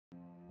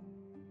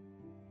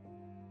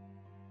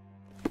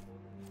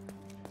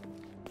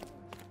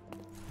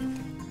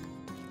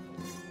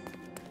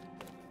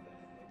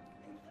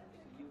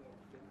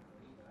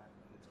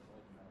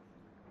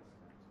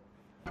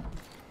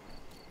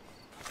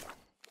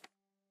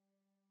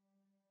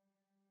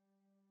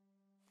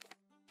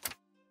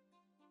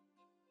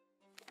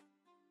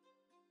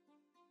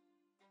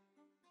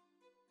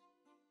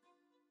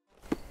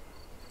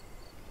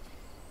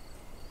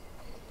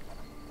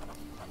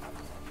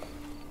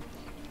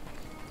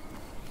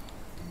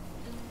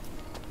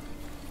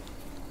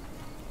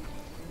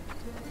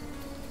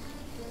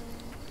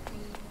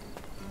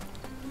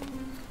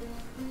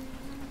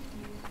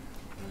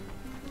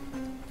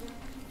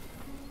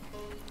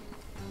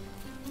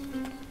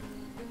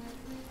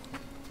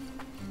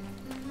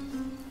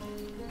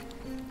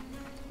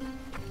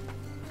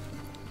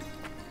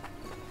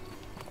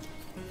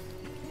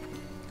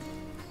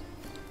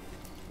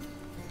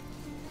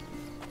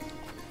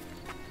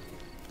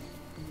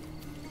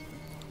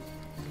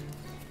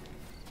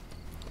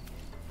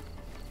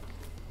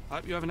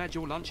Hope you haven't had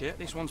your lunch yet.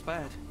 This one's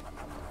bad.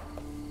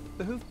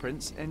 The hoof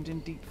prints end in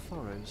deep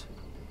furrows.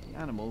 The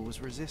animal was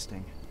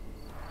resisting.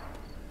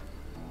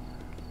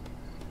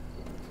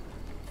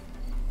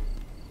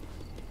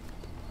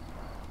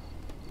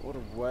 What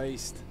a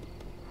waste.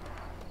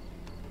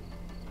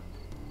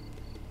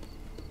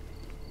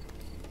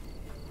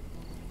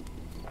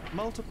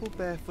 Multiple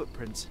bare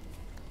footprints.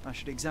 I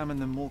should examine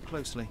them more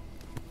closely.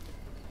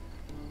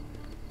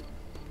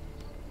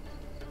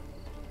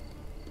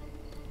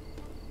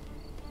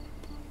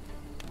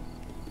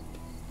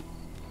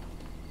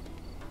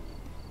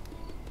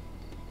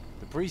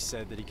 The priest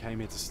said that he came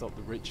here to stop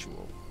the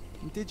ritual.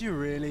 Did you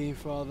really,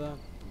 Father?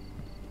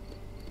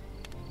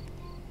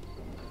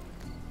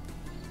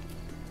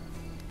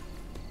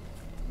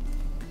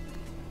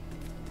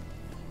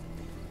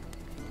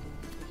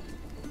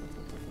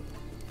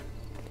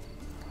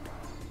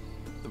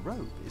 The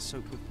robe is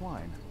soaked with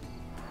wine.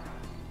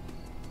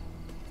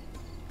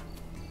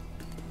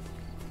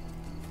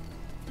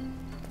 The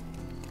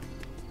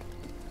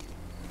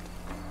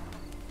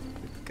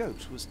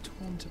goat was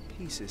torn to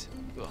pieces.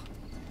 Ugh.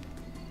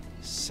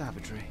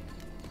 Savagery.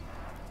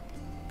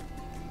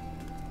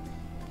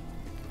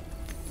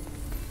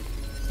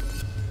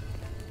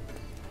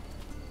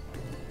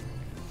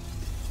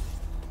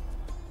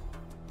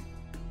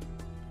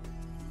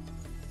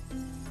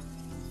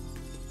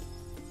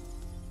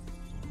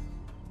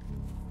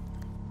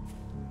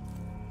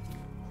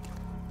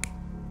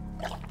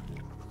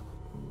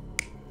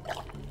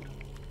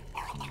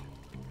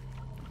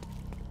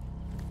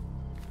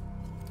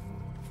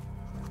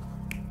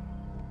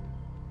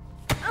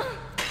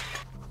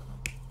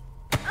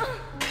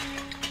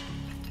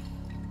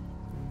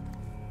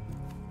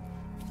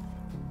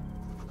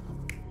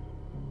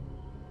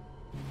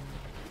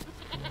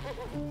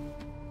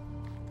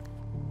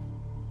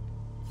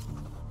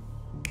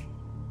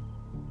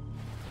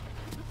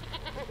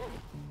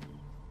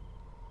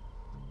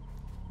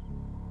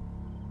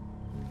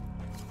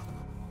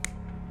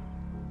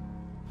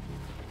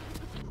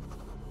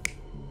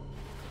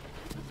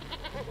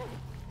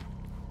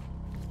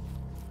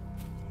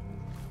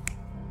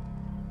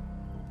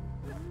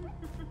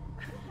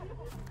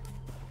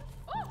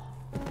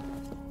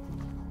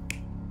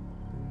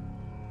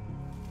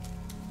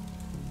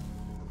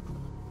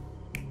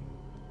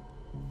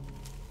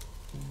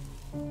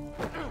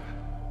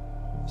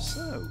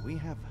 So, we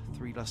have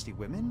 3 lusty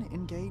women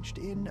engaged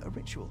in a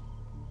ritual.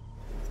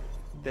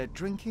 They're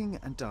drinking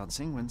and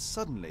dancing when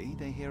suddenly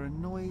they hear a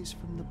noise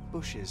from the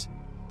bushes.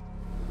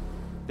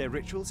 Their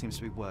ritual seems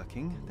to be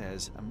working.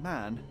 There's a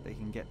man they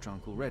can get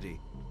drunk already.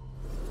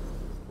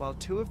 While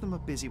 2 of them are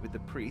busy with the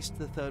priest,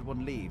 the 3rd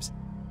one leaves.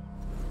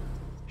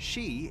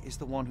 She is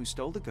the one who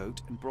stole the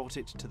goat and brought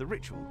it to the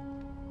ritual.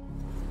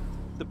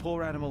 The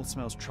poor animal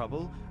smells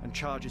trouble and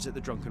charges at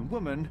the drunken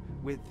woman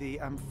with the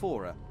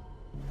amphora.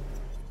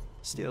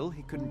 Still,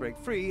 he couldn't break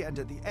free, and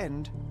at the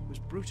end was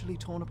brutally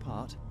torn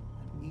apart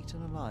and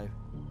eaten alive.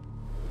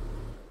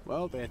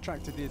 Well, they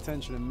attracted the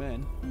attention of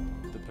men.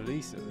 The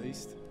police, at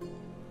least.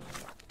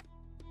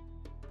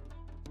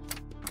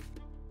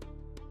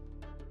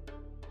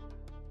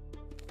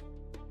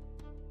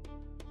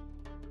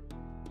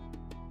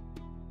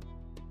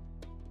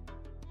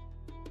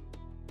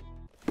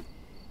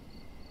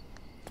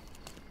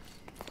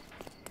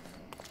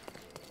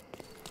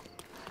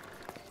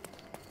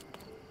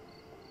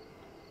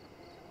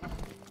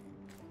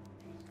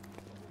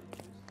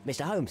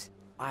 Mr. Holmes,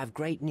 I have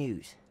great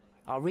news.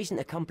 Our recent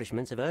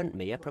accomplishments have earned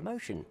me a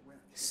promotion.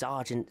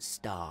 Sergeant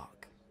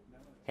Stark.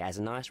 It has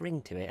a nice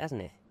ring to it,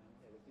 hasn't it?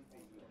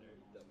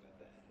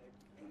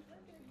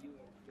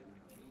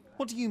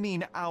 What do you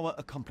mean, our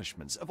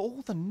accomplishments? Of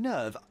all the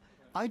nerve,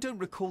 I don't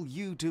recall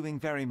you doing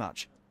very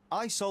much.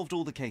 I solved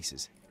all the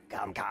cases.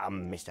 Come,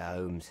 Mr.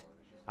 Holmes.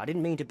 I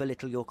didn't mean to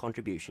belittle your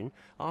contribution.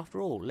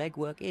 After all,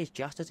 legwork is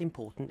just as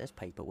important as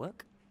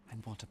paperwork.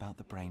 And what about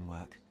the brain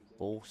work?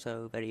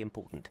 Also very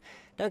important.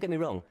 Don't get me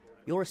wrong,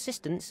 your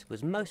assistance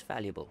was most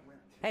valuable.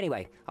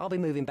 Anyway, I'll be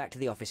moving back to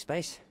the office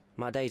space.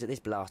 My days at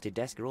this blasted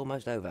desk are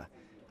almost over.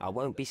 I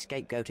won't be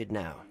scapegoated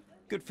now.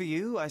 Good for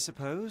you, I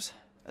suppose.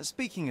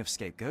 Speaking of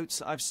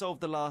scapegoats, I've solved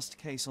the last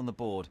case on the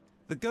board.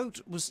 The goat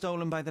was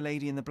stolen by the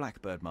lady in the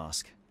blackbird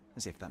mask.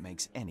 As if that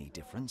makes any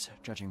difference,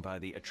 judging by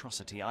the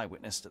atrocity I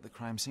witnessed at the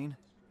crime scene.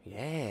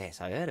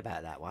 Yes, I heard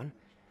about that one.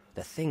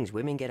 The things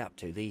women get up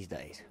to these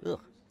days.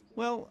 Ugh.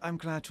 Well, I'm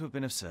glad to have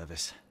been of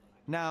service.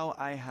 Now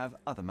I have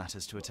other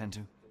matters to attend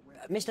to.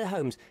 Mr.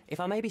 Holmes, if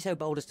I may be so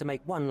bold as to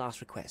make one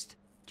last request.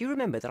 Do you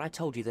remember that I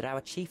told you that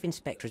our chief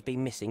inspector has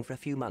been missing for a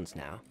few months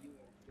now?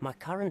 My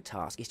current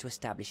task is to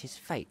establish his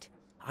fate.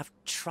 I've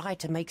tried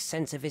to make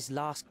sense of his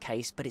last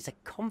case, but it's a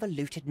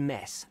convoluted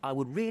mess. I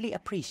would really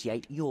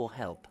appreciate your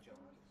help.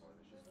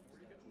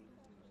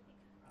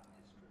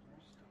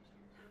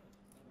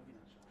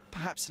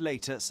 Perhaps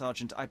later,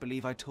 Sergeant. I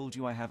believe I told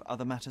you I have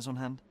other matters on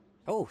hand.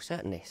 Oh,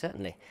 certainly,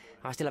 certainly.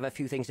 I still have a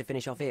few things to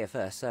finish off here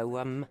first,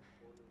 so,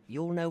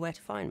 you'll know where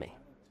to find me.